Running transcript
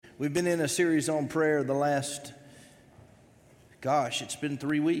We've been in a series on prayer the last, it's been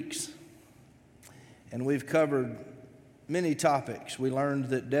 3 weeks. And we've covered many topics. We learned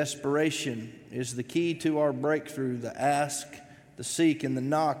that desperation is the key to our breakthrough, the ask, the seek, and the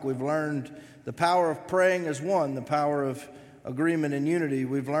knock. We've learned the power of praying as one, the power of agreement and unity.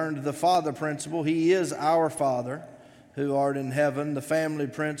 We've learned the Father principle. He is our Father who art in heaven. The family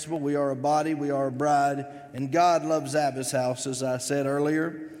principle. We are a body, we are a bride, and God loves Abba's house, as I said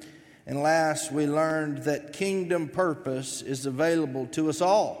earlier. And last, we learned that kingdom purpose is available to us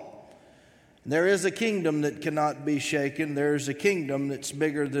all. There is a kingdom that cannot be shaken. There is a kingdom that's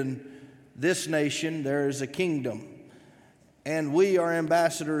bigger than this nation. There is a kingdom. And we are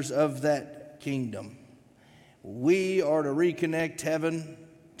ambassadors of that kingdom. We are to reconnect heaven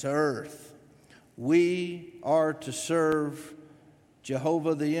to earth. We are to serve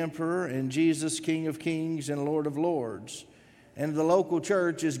Jehovah the Emperor and Jesus, King of Kings and Lord of Lords. And the local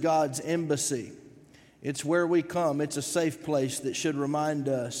church is God's embassy. It's where we come. It's a safe place that should remind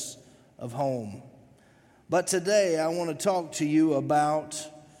us of home. But today I want to talk to you about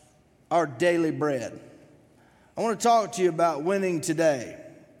our daily bread. I want to talk to you about winning today.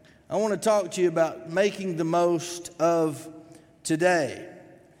 I want to talk to you about making the most of today.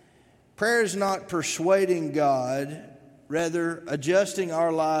 Prayer is not persuading God, rather adjusting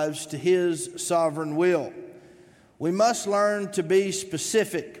our lives to His sovereign will. We must learn to be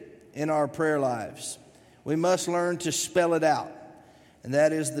specific in our prayer lives. We must learn to spell it out. And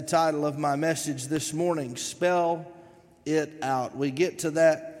that is the title of my message this morning, Spell It Out. We get to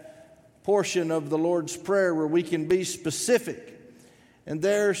that portion of the Lord's Prayer where we can be specific. And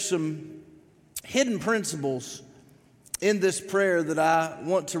there's some hidden principles in this prayer that I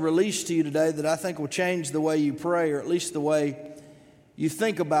want to release to you today that I think will change the way you pray, or at least the way you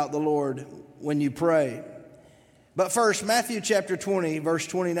think about the Lord when you pray. But first, Matthew chapter 20, verse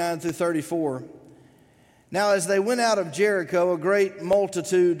 29 through 34. Now as they went out of Jericho, a great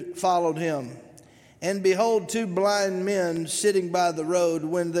multitude followed him. And behold, 2 blind men sitting by the road.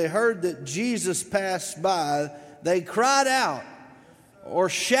 When they heard that Jesus passed by, they cried out or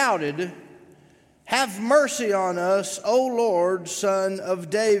shouted, "Have mercy on us, O Lord, Son of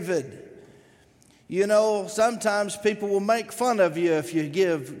David." You know, sometimes people will make fun of you if you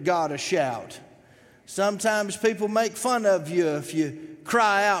give God a shout. Sometimes people make fun of you if you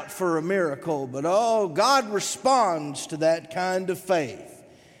cry out for a miracle. But God responds to that kind of faith.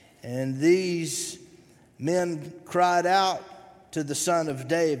 And these men cried out to the Son of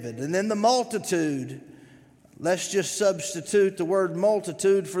David. And then the multitude, let's just substitute the word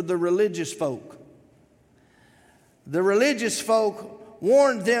multitude for the religious folk. The religious folk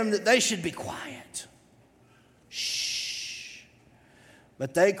warned them that they should be quiet. Shh.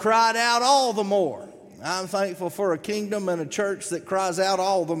 But they cried out all the more. I'm thankful for a kingdom and a church that cries out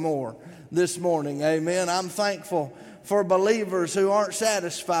all the more this morning. Amen. I'm thankful for believers who aren't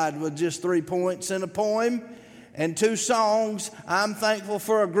satisfied with just 3 points in a poem and 2 songs. I'm thankful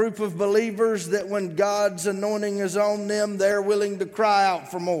for a group of believers that when God's anointing is on them, they're willing to cry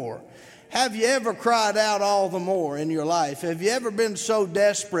out for more. Have you ever cried out all the more in your life? Have you ever been so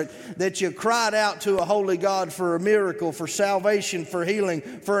desperate that you cried out to a holy God for a miracle, for salvation, for healing,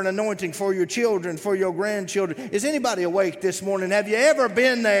 for an anointing for your children, for your grandchildren? Is anybody awake this morning? Have you ever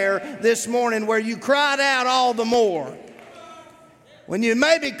been there this morning where you cried out all the more? When you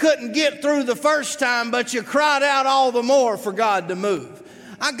maybe couldn't get through the first time, but you cried out all the more for God to move.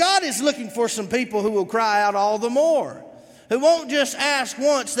 God is looking for some people who will cry out all the more. Who won't just ask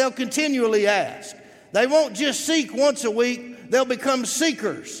once, they'll continually ask. They won't just seek once a week, they'll become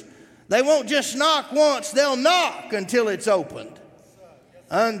seekers. They won't just knock once, they'll knock until it's opened.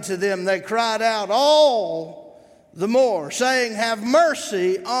 Unto them they cried out all the more, saying, "Have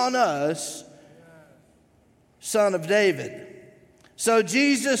mercy on us, Son of David." So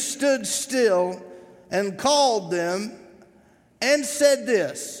Jesus stood still and called them and said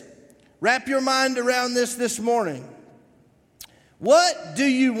this. Wrap your mind around this morning. What do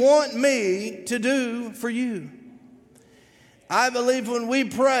you want me to do for you? I believe when we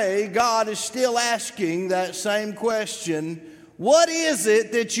pray, God is still asking that same question. What is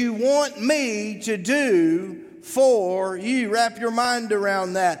it that you want me to do for you? Wrap your mind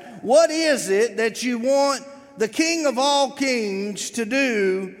around that. What is it that you want the King of all kings to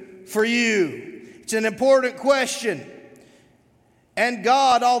do for you? It's an important question. And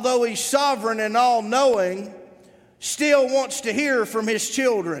God, although He's sovereign and all-knowing, still wants to hear from His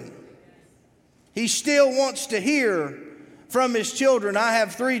children. He still wants to hear from His children. I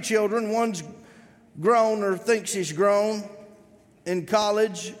have 3 children. One's grown or thinks he's grown in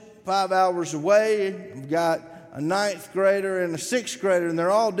college, 5 hours away. I've got a ninth grader, and a sixth grader, and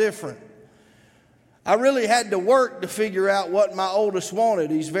they're all different. I really had to work to figure out what my oldest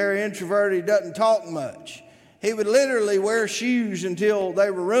wanted. He's very introverted. He doesn't talk much. He would literally wear shoes until they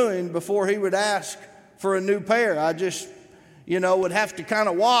were ruined before he would ask for a new pair. I just, would have to kind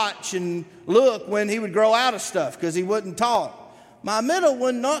of watch and look when he would grow out of stuff because he wouldn't talk. My middle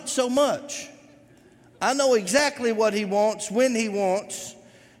one, not so much. I know exactly what he wants, when he wants.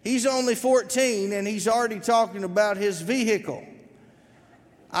 He's only 14 and he's already talking about his vehicle.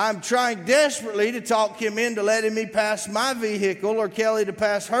 I'm trying desperately to talk him into letting me pass my vehicle or Kelly to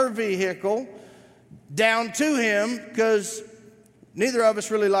pass her vehicle down to him because neither of us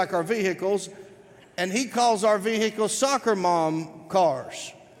really like our vehicles. And he calls our vehicles soccer mom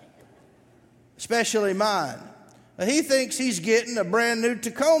cars, especially mine. He thinks he's getting a brand new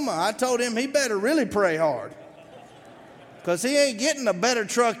Tacoma. I told him he better really pray hard because he ain't getting a better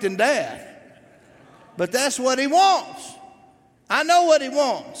truck than Dad. But that's what he wants. I know what he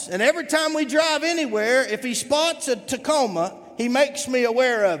wants. And every time we drive anywhere, if he spots a Tacoma, he makes me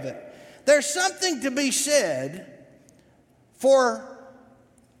aware of it. There's something to be said for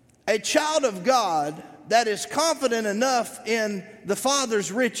a child of God that is confident enough in the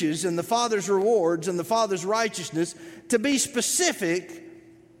Father's riches and the Father's rewards and the Father's righteousness to be specific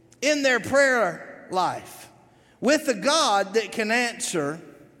in their prayer life with a God that can answer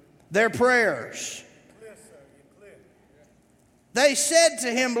their prayers. They said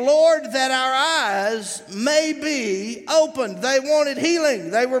to him, Lord, that our eyes may be opened. They wanted healing.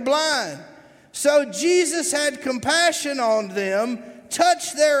 They were blind. So Jesus had compassion on them,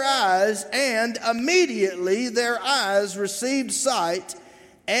 touched their eyes, and immediately their eyes received sight,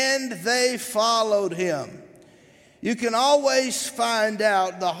 and they followed him. You can always find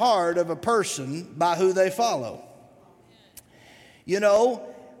out the heart of a person by who they follow.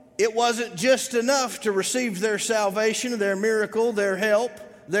 It wasn't just enough to receive their salvation, their miracle, their help,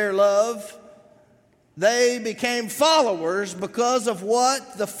 their love. They became followers because of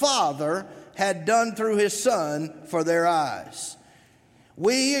what the Father had done through his Son for their eyes.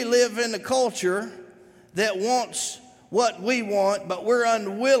 We live in a culture that wants what we want, but we're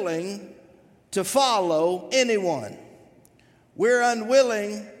unwilling to follow anyone. We're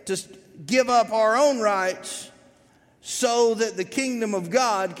unwilling to give up our own rights so that the kingdom of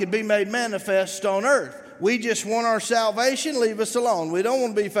God could be made manifest on earth. We just want our salvation, leave us alone. We don't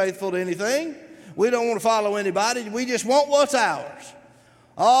want to be faithful to anything. We don't want to follow anybody. We just want what's ours.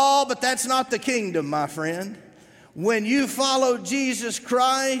 Oh, but that's not the kingdom, my friend. When you follow Jesus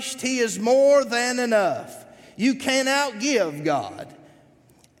Christ, he is more than enough. You can't outgive God.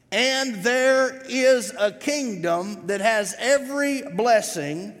 And there is a kingdom that has every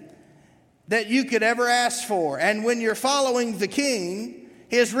blessing that you could ever ask for. And when you're following the King,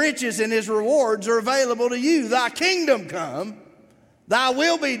 his riches and his rewards are available to you. Thy kingdom come, thy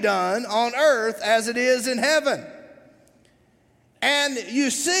will be done on earth as it is in heaven. And you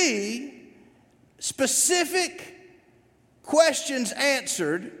see specific questions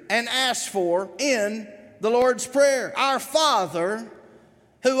answered and asked for in the Lord's Prayer. Our Father,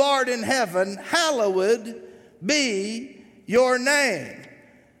 who art in heaven, hallowed be your name.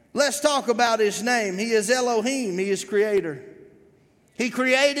 Let's talk about his name. He is Elohim. He is creator. He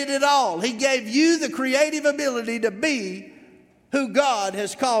created it all. He gave you the creative ability to be who God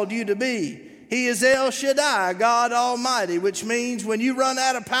has called you to be. He is El Shaddai, God Almighty, which means when you run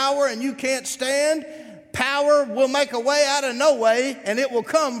out of power and you can't stand, power will make a way out of no way, and it will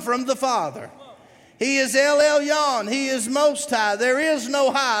come from the Father. He is El Elyon. He is Most High. There is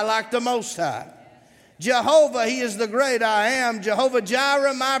no high like the Most High. Jehovah, he is the great I am. Jehovah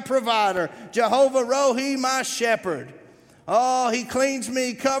Jireh, my provider. Jehovah Rohi, my shepherd. Oh, he cleans me,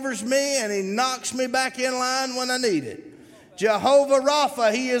 he covers me, and he knocks me back in line when I need it. Jehovah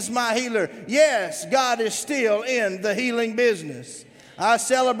Rapha, he is my healer. Yes, God is still in the healing business. I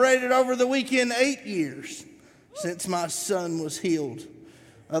celebrated over the weekend 8 years since my son was healed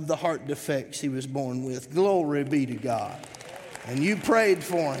of the heart defects he was born with. Glory be to God. And you prayed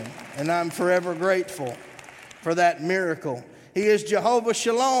for him, and I'm forever grateful for that miracle. He is Jehovah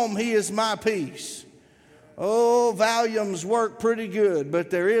Shalom. He is my peace. Oh, volumes work pretty good, but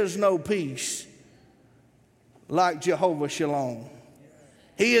there is no peace like Jehovah Shalom.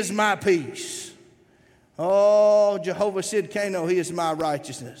 He is my peace. Oh, Jehovah Sidkeno, he is my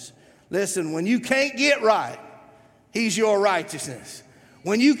righteousness. Listen, when you can't get right, he's your righteousness.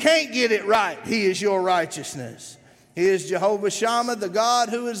 When you can't get it right, he is your righteousness. He is Jehovah Shammah, the God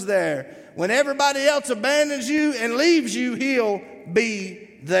who is there. When everybody else abandons you and leaves you, he'll be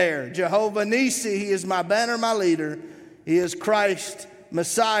there. Jehovah Nisi, he is my banner, my leader. He is Christ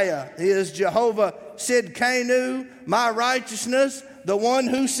Messiah. He is Jehovah Sidkenu, my righteousness, the one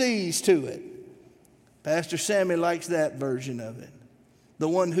who sees to it. Pastor Sammy likes that version of it. The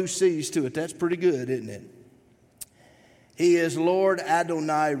one who sees to it. That's pretty good, isn't it? He is Lord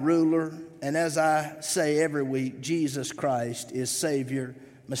Adonai, ruler. And as I say every week, Jesus Christ is Savior,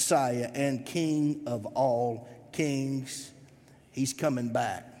 Messiah, and King of all kings. He's coming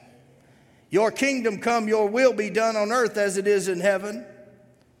back. Your kingdom come, your will be done on earth as it is in heaven.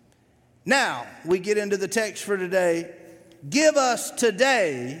 Now, we get into the text for today. Give us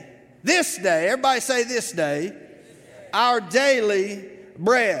today, this day, everybody say this day, our daily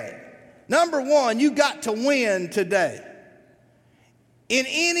bread. Number one, you got to win today. In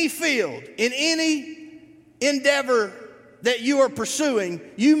any field, in any endeavor that you are pursuing,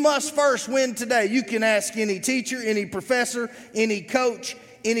 you must first win today. You can ask any teacher, any professor, any coach,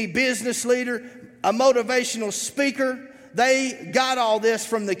 any business leader, a motivational speaker. They got all this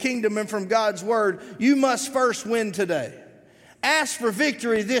from the kingdom and from God's word. You must first win today. Ask for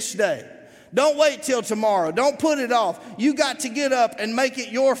victory this day. Don't wait till tomorrow. Don't put it off. You got to get up and make it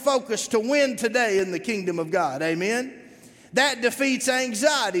your focus to win today in the kingdom of God. Amen? That defeats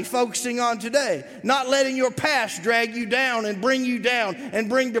anxiety, focusing on today. Not letting your past drag you down and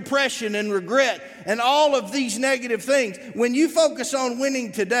bring depression and regret and all of these negative things. When you focus on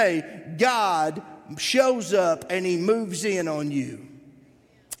winning today, God shows up and He moves in on you.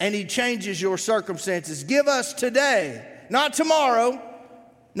 And He changes your circumstances. Give us today, not tomorrow.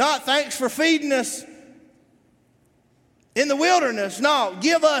 Not thanks for feeding us in the wilderness. No,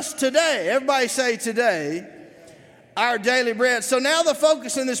 give us today. Everybody say today, our daily bread. So now the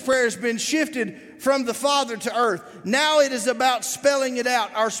focus in this prayer has been shifted from the Father to earth. Now it is about spelling it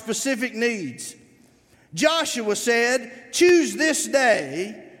out, our specific needs. Joshua said, choose this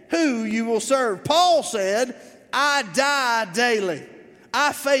day who you will serve. Paul said, I die daily.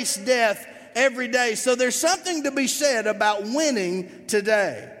 I face death every day. So there's something to be said about winning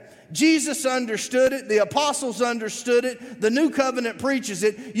today. Jesus understood it. The apostles understood it. The new covenant preaches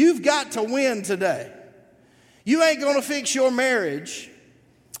it. You've got to win today. You ain't going to fix your marriage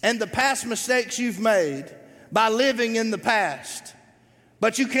and the past mistakes you've made by living in the past.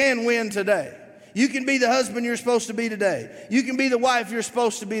 But you can win today. You can be the husband you're supposed to be today. You can be the wife you're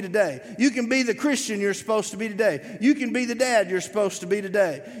supposed to be today. You can be the Christian you're supposed to be today. You can be the dad you're supposed to be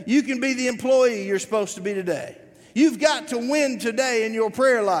today. You can be the employee you're supposed to be today. You've got to win today in your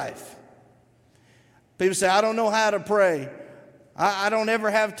prayer life. People say, I don't know how to pray. I don't ever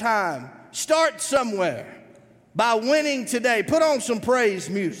have time. Start somewhere by winning today. Put on some praise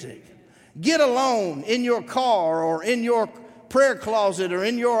music. Get alone in your car or in your prayer closet or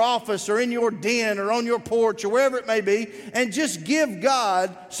in your office or in your den or on your porch or wherever it may be, and just give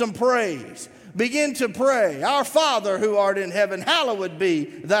God some praise. Begin to pray. Our Father who art in heaven, hallowed be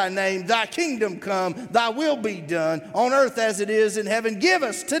thy name. Thy kingdom come, thy will be done on earth as it is in heaven. Give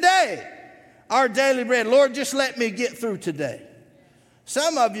us today our daily bread. Lord, just let me get through today.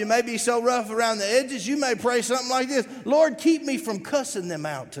 Some of you may be so rough around the edges, you may pray something like this. Lord, keep me from cussing them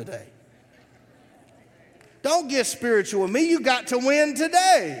out today. Don't get spiritual with me. You got to win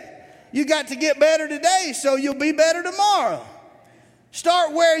today. You got to get better today so you'll be better tomorrow.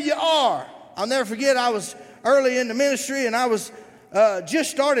 Start where you are. I'll never forget, I was early in the ministry and I was just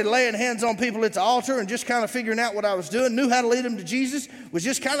started laying hands on people at the altar and just kind of figuring out what I was doing. Knew how to lead them to Jesus. Was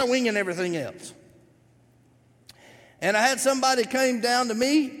just kind of winging everything else. And I had somebody came down to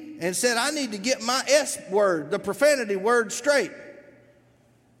me and said, I need to get my S word, the profanity word, straight.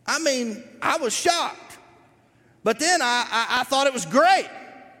 I mean, I was shocked. But then I thought it was great.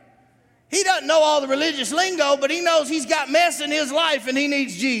 He doesn't know all the religious lingo, but he knows he's got mess in his life and he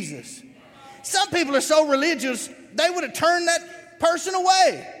needs Jesus. Some people are so religious, they would have turned that person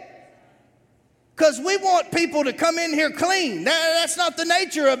away. Because we want people to come in here clean. That's not the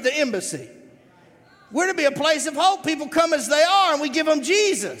nature of the embassy. We're to be a place of hope. People come as they are and we give them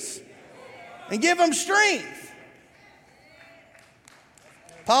Jesus and give them strength.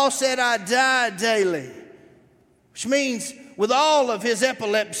 Paul said, I die daily. Which means with all of his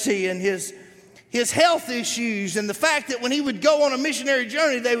epilepsy and his health issues and the fact that when he would go on a missionary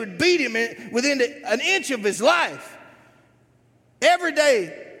journey, they would beat him within an inch of his life. Every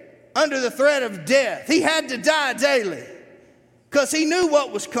day under the threat of death. He had to die daily because he knew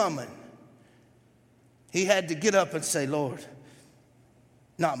what was coming. He had to get up and say, Lord,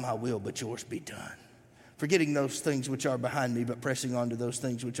 not my will, but yours be done. Forgetting those things which are behind me, but pressing on to those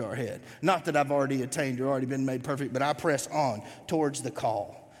things which are ahead. Not that I've already attained or already been made perfect, but I press on towards the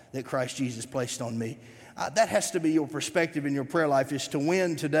call that Christ Jesus placed on me. That has to be your perspective in your prayer life, is to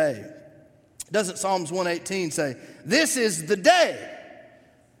win today. Doesn't Psalms 118 say, this is the day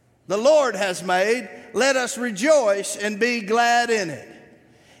the Lord has made. Let us rejoice and be glad in it.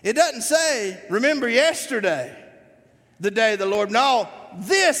 It doesn't say, remember yesterday, the day the Lord. No,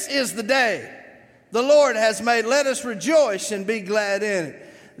 this is the day the Lord has made. Let us rejoice and be glad in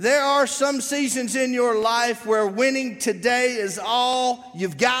it. There are some seasons in your life where winning today is all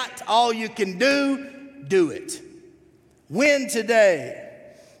you've got, all you can do. Do it. Win today.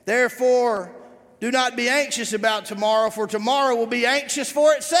 Therefore, do not be anxious about tomorrow, for tomorrow will be anxious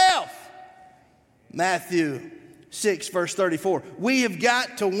for itself. Matthew 6, verse 34. We have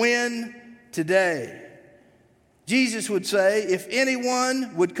got to win today. Jesus would say, if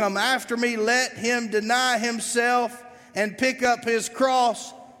anyone would come after me, let him deny himself and pick up his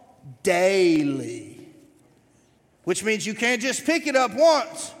cross daily. Which means you can't just pick it up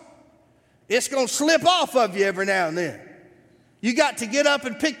once. It's going to slip off of you every now and then. You got to get up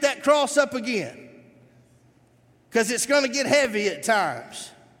and pick that cross up again. Because it's going to get heavy at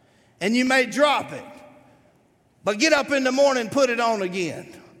times. And you may drop it. But get up in the morning and put it on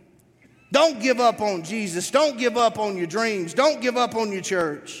again. Don't give up on Jesus. Don't give up on your dreams. Don't give up on your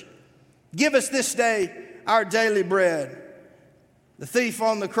church. Give us this day our daily bread. The thief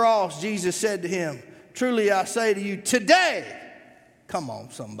on the cross, Jesus said to him, truly I say to you, today, come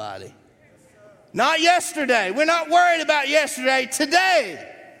on somebody. Not yesterday. We're not worried about yesterday.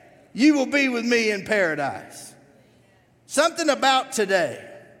 Today, you will be with me in paradise. Something about today.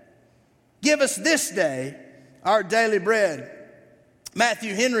 Give us this day our daily bread.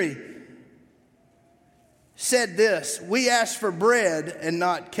 Matthew Henry said this, we ask for bread and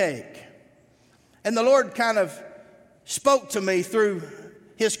not cake. And the Lord kind of spoke to me through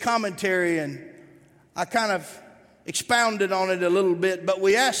his commentary, and I kind of expounded on it a little bit, but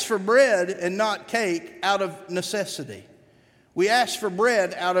we ask for bread and not cake out of necessity. We ask for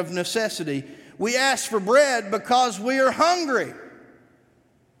bread out of necessity. We ask for bread because we are hungry.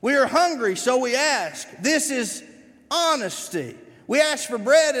 We are hungry, so we ask. This is honesty. We ask for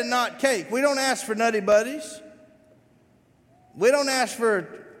bread and not cake. We don't ask for Nutty Buddies. We don't ask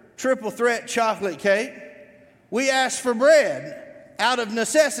for triple threat chocolate cake. We ask for bread out of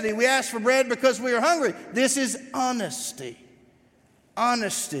necessity. We ask for bread because we are hungry. This is honesty.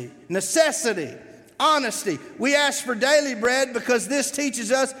 Honesty. Necessity. Honesty. We ask for daily bread because this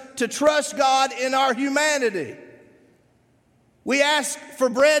teaches us to trust God in our humanity. We ask for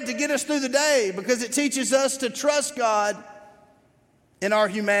bread to get us through the day because it teaches us to trust God in our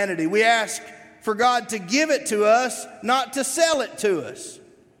humanity. We ask for God to give it to us, not to sell it to us.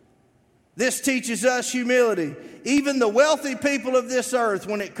 This teaches us humility. Even the wealthy people of this earth,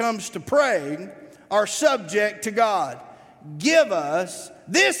 when it comes to praying, are subject to God. Give us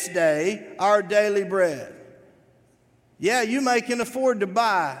this day our daily bread. Yeah, you may can afford to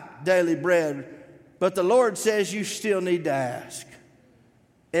buy daily bread, but the Lord says you still need to ask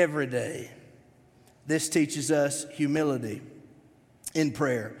every day. This teaches us humility in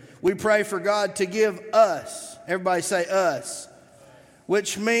prayer. We pray for God to give us, everybody say us,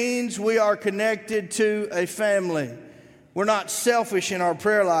 which means we are connected to a family. We're not selfish in our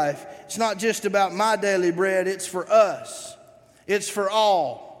prayer life. It's not just about my daily bread, it's for us. It's for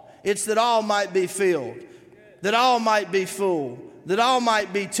all. It's that all might be filled, that all might be full, that all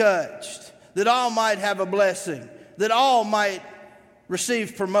might be touched, that all might have a blessing, that all might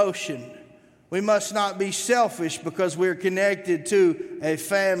receive promotion. We must not be selfish because we're connected to a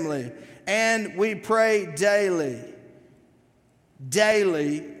family. And we pray daily.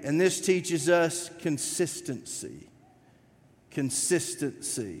 Daily, and this teaches us consistency.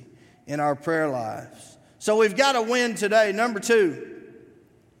 Consistency in our prayer lives. So we've got to win today. Number 2,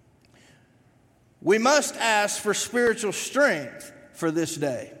 we must ask for spiritual strength for this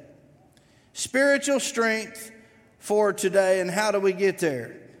day. Spiritual strength for today. And how do we get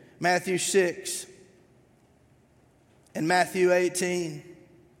there? Matthew 6 and Matthew 18.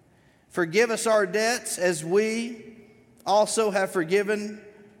 Forgive us our debts as we also have forgiven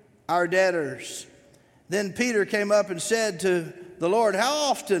our debtors. Then Peter came up and said to the Lord, how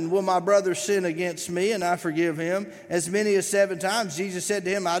often will my brother sin against me and I forgive him? As many as 7 times. Jesus said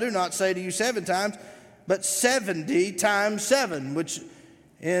to him, I do not say to you 7 times, but 70 times 7, which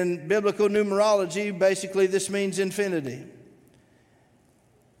in biblical numerology, basically this means infinity.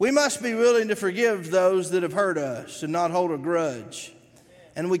 We must be willing to forgive those that have hurt us and not hold a grudge.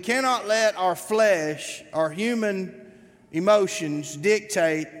 And we cannot let our flesh, our human emotions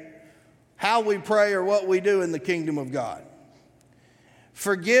dictate how we pray or what we do in the kingdom of God.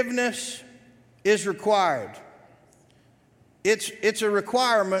 Forgiveness is required. It's a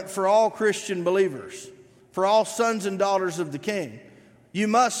requirement for all Christian believers, for all sons and daughters of the King. You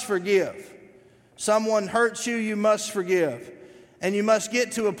must forgive. Someone hurts you, you must forgive. And you must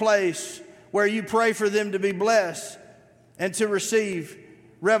get to a place where you pray for them to be blessed and to receive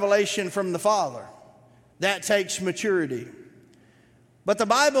revelation from the Father. That takes maturity. But the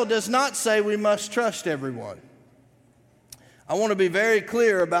Bible does not say we must trust everyone. I want to be very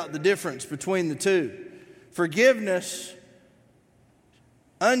clear about the difference between the two. Forgiveness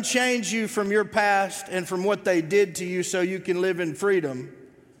unchange you from your past and from what they did to you so you can live in freedom.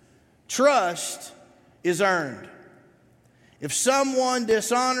 Trust is earned. If someone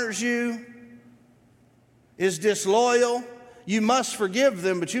dishonors you, is disloyal, you must forgive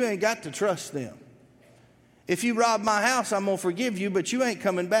them, but you ain't got to trust them. If you rob my house, I'm going to forgive you, but you ain't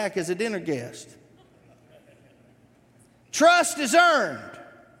coming back as a dinner guest. Trust is earned.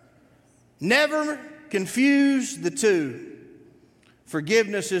 Never confuse the two.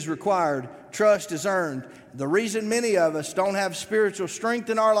 Forgiveness is required. Trust is earned. The reason many of us don't have spiritual strength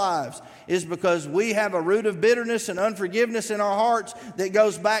in our lives is because we have a root of bitterness and unforgiveness in our hearts that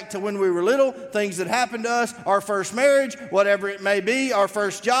goes back to when we were little, things that happened to us, our first marriage, whatever it may be, our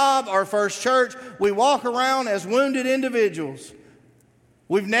first job, our first church. We walk around as wounded individuals.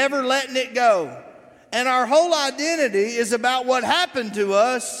 We've never letting it go. And our whole identity is about what happened to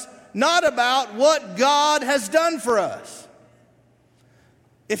us, not about what God has done for us.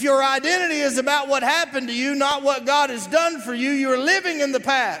 If your identity is about what happened to you, not what God has done for you, you are living in the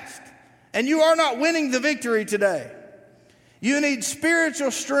past, and you are not winning the victory today. You need spiritual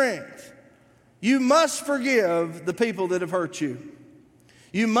strength. You must forgive the people that have hurt you.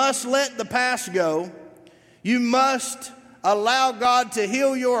 You must let the past go. You must allow God to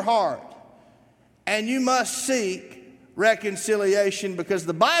heal your heart, and you must seek reconciliation, because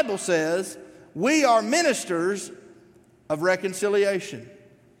the Bible says we are ministers of reconciliation.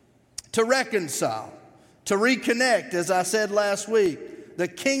 To reconcile, to reconnect, as I said last week, the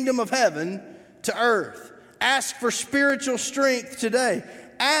kingdom of heaven to earth. Ask for spiritual strength today.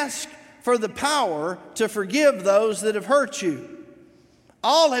 Ask for the power to forgive those that have hurt you.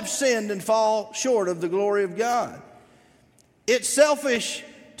 All have sinned and fall short of the glory of God. It's selfish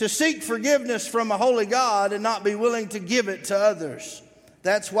to seek forgiveness from a holy God and not be willing to give it to others.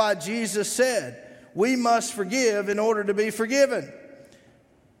 That's why Jesus said, we must forgive in order to be forgiven.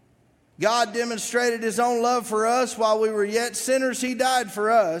 God demonstrated his own love for us while we were yet sinners. He died for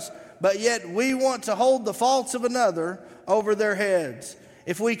us, but yet we want to hold the faults of another over their heads.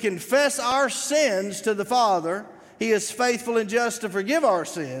 If we confess our sins to the Father, he is faithful and just to forgive our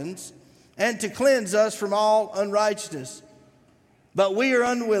sins and to cleanse us from all unrighteousness. But we are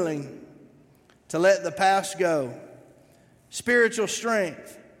unwilling to let the past go. Spiritual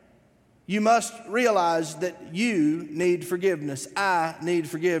strength. You must realize that you need forgiveness. I need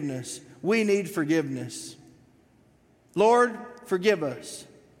forgiveness. We need forgiveness. Lord, forgive us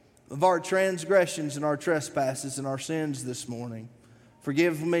of our transgressions and our trespasses and our sins this morning.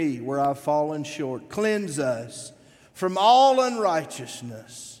 Forgive me where I've fallen short. Cleanse us from all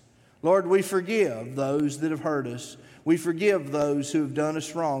unrighteousness. Lord, we forgive those that have hurt us. We forgive those who have done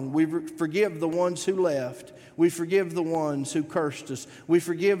us wrong. We forgive the ones who left. We forgive the ones who cursed us. We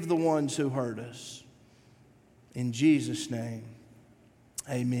forgive the ones who hurt us. In Jesus' name,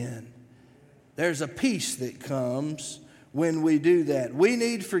 amen. There's a peace that comes when we do that. We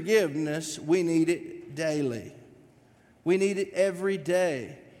need forgiveness. We need it daily. We need it every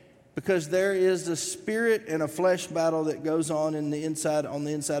day, because there is a spirit and a flesh battle that goes on the inside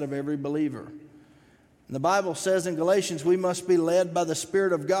of every believer. And the Bible says in Galatians, we must be led by the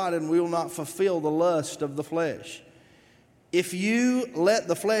Spirit of God, and we will not fulfill the lust of the flesh. If you let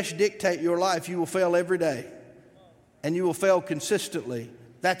the flesh dictate your life, you will fail every day, and you will fail consistently.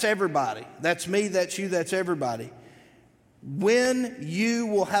 That's everybody. That's me, that's you, that's everybody. When you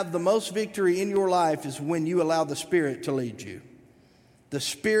will have the most victory in your life is when you allow the Spirit to lead you. The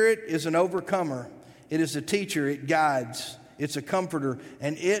Spirit is an overcomer. It is a teacher. It guides. It's a comforter.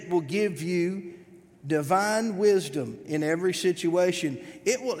 And it will give you divine wisdom in every situation.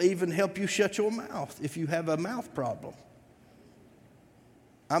 It will even help you shut your mouth if you have a mouth problem.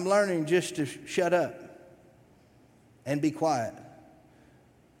 I'm learning just to shut up and be quiet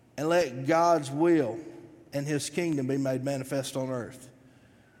and let God's will and his kingdom be made manifest on earth.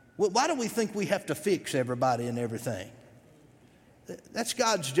 Well, why do we think we have to fix everybody and everything? That's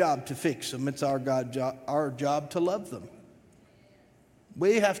God's job to fix them. It's our job to love them.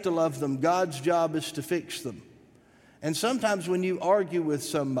 We have to love them. God's job is to fix them. And sometimes when you argue with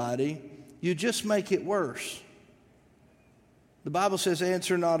somebody, you just make it worse. The Bible says,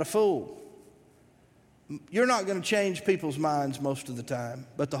 answer not a fool. You're not going to change people's minds most of the time,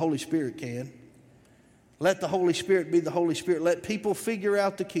 but the Holy Spirit can. Let the Holy Spirit be the Holy Spirit. Let people figure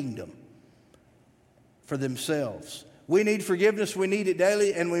out the kingdom for themselves. We need forgiveness. We need it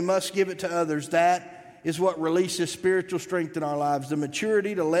daily, and we must give it to others. That is what releases spiritual strength in our lives, the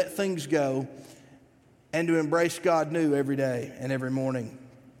maturity to let things go and to embrace God new every day and every morning.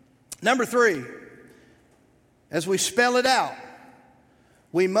 Number 3, as we spell it out,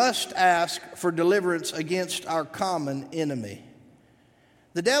 we must ask for deliverance against our common enemy.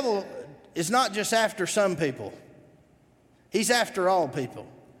 The devil is not just after some people. He's after all people.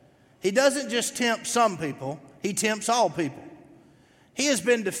 He doesn't just tempt some people. He tempts all people. He has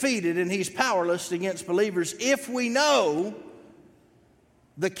been defeated and he's powerless against believers if we know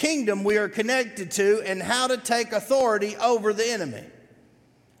the kingdom we are connected to and how to take authority over the enemy.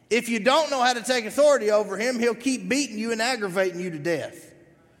 If you don't know how to take authority over him, he'll keep beating you and aggravating you to death.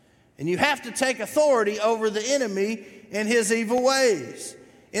 And you have to take authority over the enemy and his evil ways.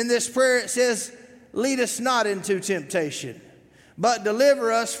 In this prayer it says, lead us not into temptation, but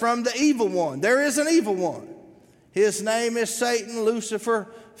deliver us from the evil one. There is an evil one. His name is Satan. Lucifer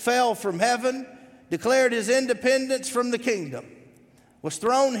fell from heaven, declared his independence from the kingdom, was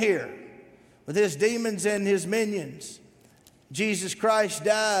thrown here with his demons and his minions. Jesus Christ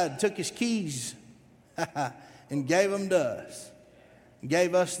died, took his keys, and gave them to us.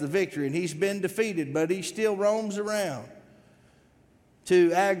 Gave us the victory, and he's been defeated, but he still roams around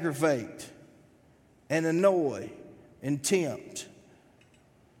to aggravate and annoy and tempt.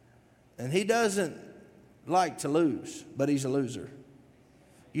 And he doesn't like to lose, but he's a loser.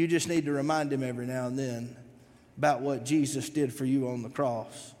 You just need to remind him every now and then about what Jesus did for you on the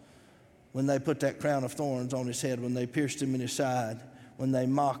cross. When they put that crown of thorns on his head, when they pierced him in his side, when they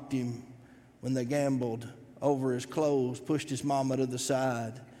mocked him, when they gambled over his clothes, pushed his mama to the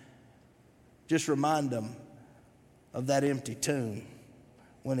side. Just remind him of that empty tomb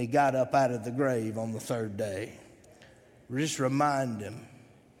when he got up out of the grave on the third day. Just remind him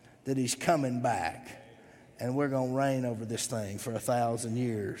that he's coming back and we're going to reign over this thing for 1,000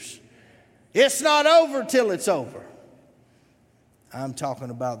 years. It's not over till it's over. I'm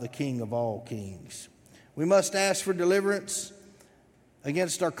talking about the King of all kings. We must ask for deliverance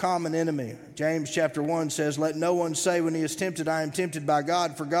against our common enemy. James chapter 1 says, let no one say when he is tempted, I am tempted by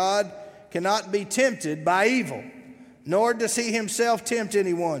God, for God cannot be tempted by evil, nor does he himself tempt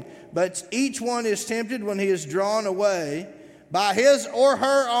anyone. But each one is tempted when he is drawn away by his or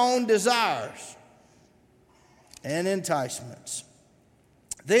her own desires and enticements.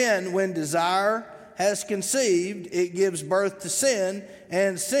 Then when desire has conceived, it gives birth to sin,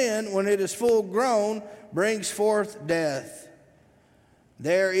 and sin, when it is full grown, brings forth death.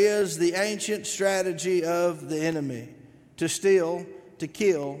 There is the ancient strategy of the enemy, to steal, to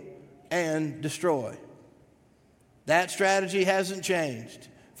kill, and destroy. That strategy hasn't changed.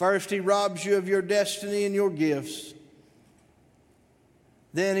 First, he robs you of your destiny and your gifts.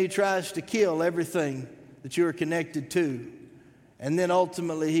 Then he tries to kill everything that you are connected to. And then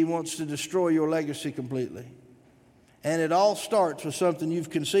ultimately he wants to destroy your legacy completely. And it all starts with something you've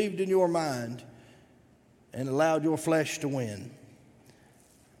conceived in your mind and allowed your flesh to win.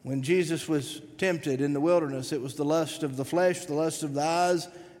 When Jesus was tempted in the wilderness, it was the lust of the flesh, the lust of the eyes,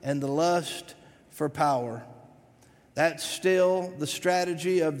 and the lust for power. That's still the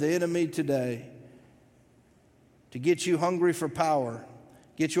strategy of the enemy today. To get you hungry for power,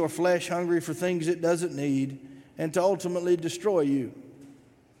 get your flesh hungry for things it doesn't need, and to ultimately destroy you.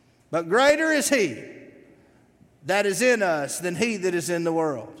 But greater is he that is in us than he that is in the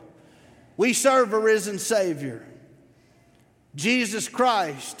world. We serve a risen Savior. Jesus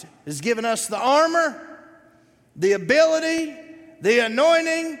Christ has given us the armor, the ability, the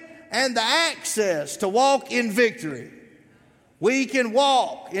anointing, and the access to walk in victory. We can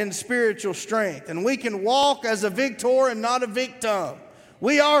walk in spiritual strength, and we can walk as a victor and not a victim.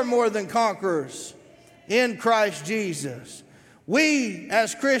 We are more than conquerors in Christ Jesus. We,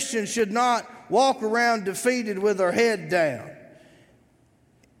 as Christians, should not walk around defeated with our head down,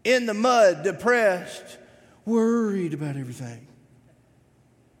 in the mud, depressed, worried about everything.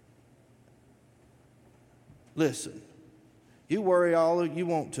 Listen, you worry all you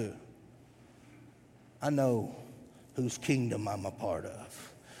want to. I know whose kingdom I'm a part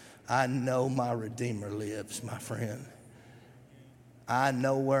of. I know my Redeemer lives, my friend. I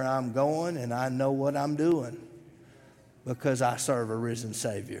know where I'm going and I know what I'm doing because I serve a risen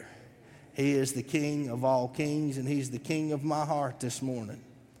Savior. He is the King of all kings, and he's the King of my heart this morning.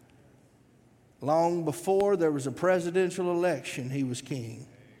 Long before there was a presidential election, he was king.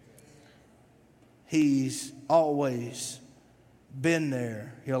 He's always been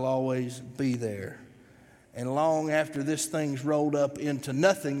there. He'll always be there. And long after this thing's rolled up into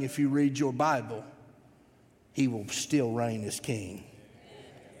nothing, if you read your Bible, he will still reign as king.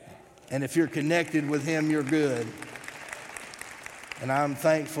 And if you're connected with him, you're good. And I'm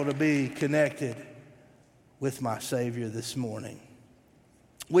thankful to be connected with my Savior this morning.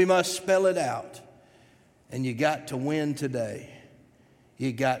 We must spell it out. And you got to win today.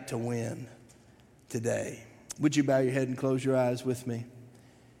 You got to win today. Would you bow your head and close your eyes with me?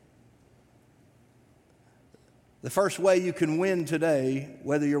 The first way you can win today,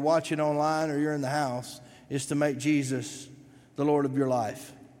 whether you're watching online or you're in the house, is to make Jesus the Lord of your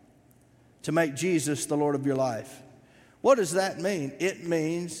life. To make Jesus the Lord of your life. What does that mean? It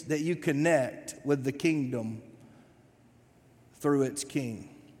means that you connect with the kingdom through its king.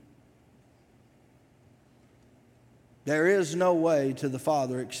 There is no way to the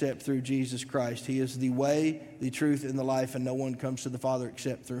Father except through Jesus Christ. He is the way, the truth, and the life, and no one comes to the Father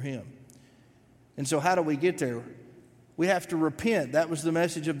except through Him. And so how do we get there? We have to repent. That was the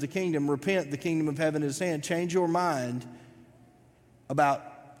message of the kingdom. Repent, the kingdom of heaven is at hand. Change your mind about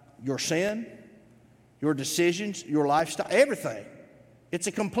your sin, your decisions, your lifestyle, everything. It's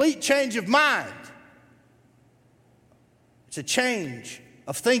a complete change of mind. It's a change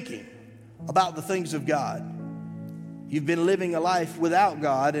of thinking about the things of God. You've been living a life without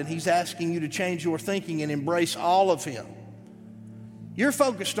God, and He's asking you to change your thinking and embrace all of Him. You're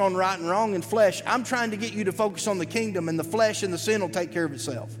focused on right and wrong and flesh. I'm trying to get you to focus on the kingdom, and the flesh and the sin will take care of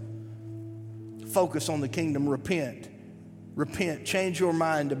itself. Focus on the kingdom. Repent. Repent. Change your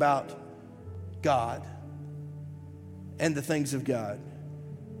mind about God and the things of God.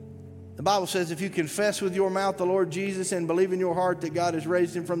 The Bible says if you confess with your mouth the Lord Jesus and believe in your heart that God has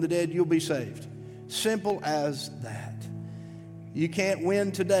raised Him from the dead, you'll be saved. Simple as that. You can't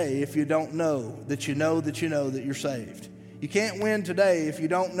win today if you don't know that you know that you know that you're saved. You can't win today if you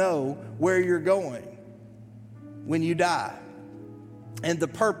don't know where you're going when you die and the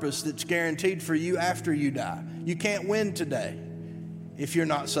purpose that's guaranteed for you after you die. You can't win today if you're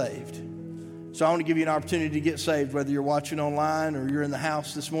not saved. So I want to give you an opportunity to get saved, whether you're watching online or you're in the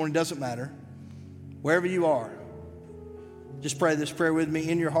house this morning, doesn't matter. Wherever you are, just pray this prayer with me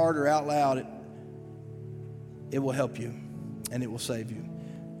in your heart or out loud. It will help you and it will save you.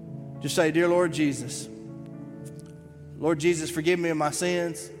 Just say, Dear Lord Jesus, Lord Jesus, forgive me of my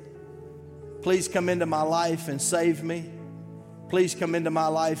sins. Please come into my life and save me. Please come into my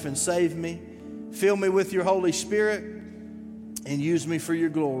life and save me. Fill me with your Holy Spirit and use me for your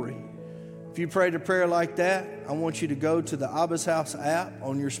glory. If you prayed a prayer like that, I want you to go to the Abba's House app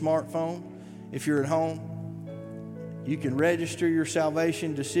on your smartphone. If you're at home, you can register your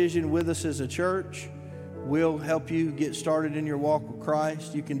salvation decision with us as a church. We'll help you get started in your walk with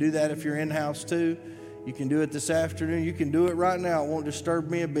Christ. You can do that if you're in-house too. You can do it this afternoon. You can do it right now. It won't disturb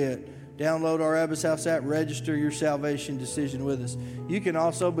me a bit. Download our Abba's House app. Register your salvation decision with us. You can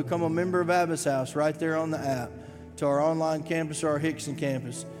also become a member of Abba's House right there on the app to our online campus or our Hickson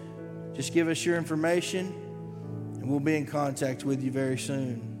campus. Just give us your information and we'll be in contact with you very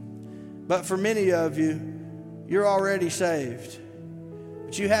soon. But for many of you, you're already saved,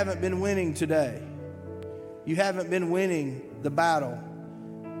 but you haven't been winning today. You haven't been winning the battle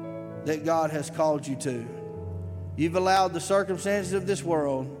that God has called you to. You've allowed the circumstances of this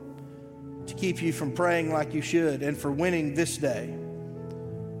world to keep you from praying like you should and for winning this day.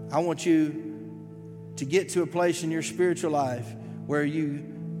 I want you to get to a place in your spiritual life where you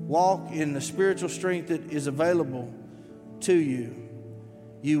walk in the spiritual strength that is available to you.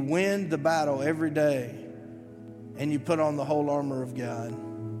 You win the battle every day and you put on the whole armor of God.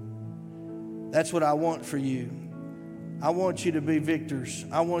 That's what I want for you. I want you to be victors.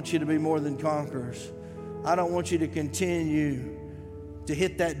 I want you to be more than conquerors. I don't want you to continue to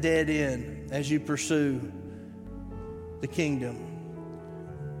hit that dead end as you pursue the kingdom.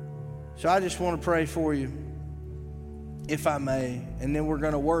 So I just want to pray for you, if I may, and then we're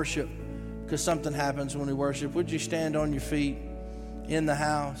going to worship because something happens when we worship. Would you stand on your feet in the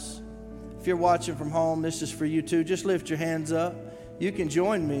house? If you're watching from home, this is for you too. Just lift your hands up. You can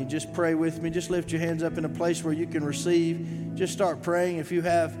join me. Just pray with me. Just lift your hands up in a place where you can receive. Just start praying. If you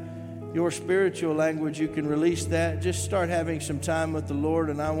have your spiritual language, you can release that. Just start having some time with the Lord.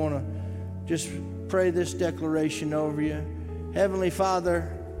 And I want to just pray this declaration over you. Heavenly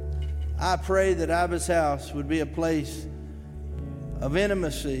Father, I pray that Abba's House would be a place of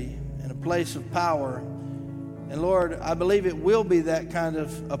intimacy and a place of power. And Lord, I believe it will be that kind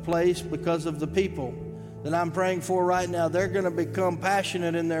of a place because of the people that I'm praying for right now. They're going to become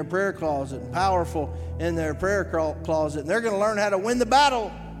passionate in their prayer closet and powerful in their prayer closet. And they're going to learn how to win the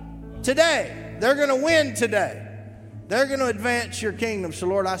battle today. They're going to win today. They're going to advance your kingdom. So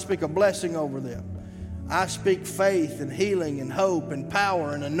Lord, I speak a blessing over them. I speak faith and healing and hope and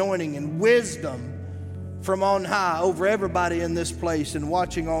power and anointing and wisdom from on high over everybody in this place and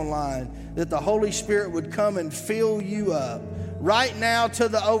watching online, that the Holy Spirit would come and fill you up right now to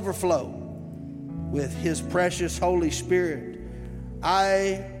the overflow with His precious Holy Spirit.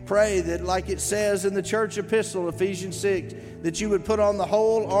 I pray that, like it says in the church epistle, Ephesians 6, that you would put on the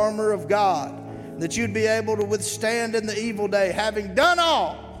whole armor of God, that you'd be able to withstand in the evil day, having done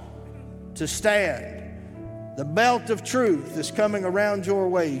all to stand. The belt of truth is coming around your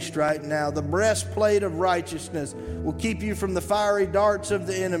waist right now. The breastplate of righteousness will keep you from the fiery darts of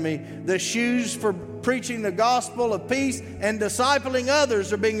the enemy. The shoes for preaching the gospel of peace and discipling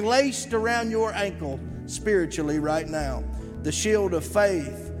others are being laced around your ankle spiritually right now. The shield of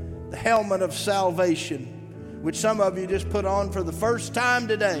faith, the helmet of salvation, which some of you just put on for the first time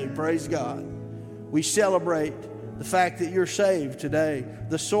today. Praise God. We celebrate the fact that you're saved today.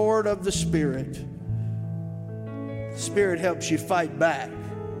 The sword of the Spirit. The Spirit helps you fight back.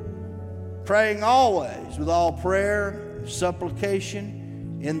 Praying always with all prayer and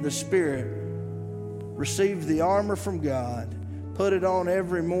supplication in the Spirit. Receive the armor from God. Put it on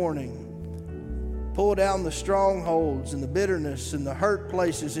every morning. Pull down the strongholds and the bitterness and the hurt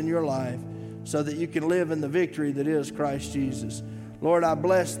places in your life so that you can live in the victory that is Christ Jesus. Lord, I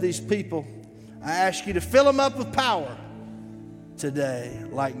bless these people. I ask you to fill them up with power today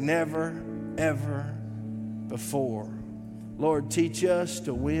like never, ever before. Lord, teach us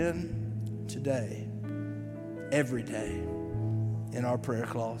to win today, every day, in our prayer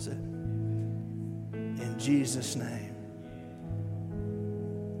closet. In Jesus' name,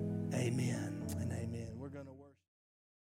 amen.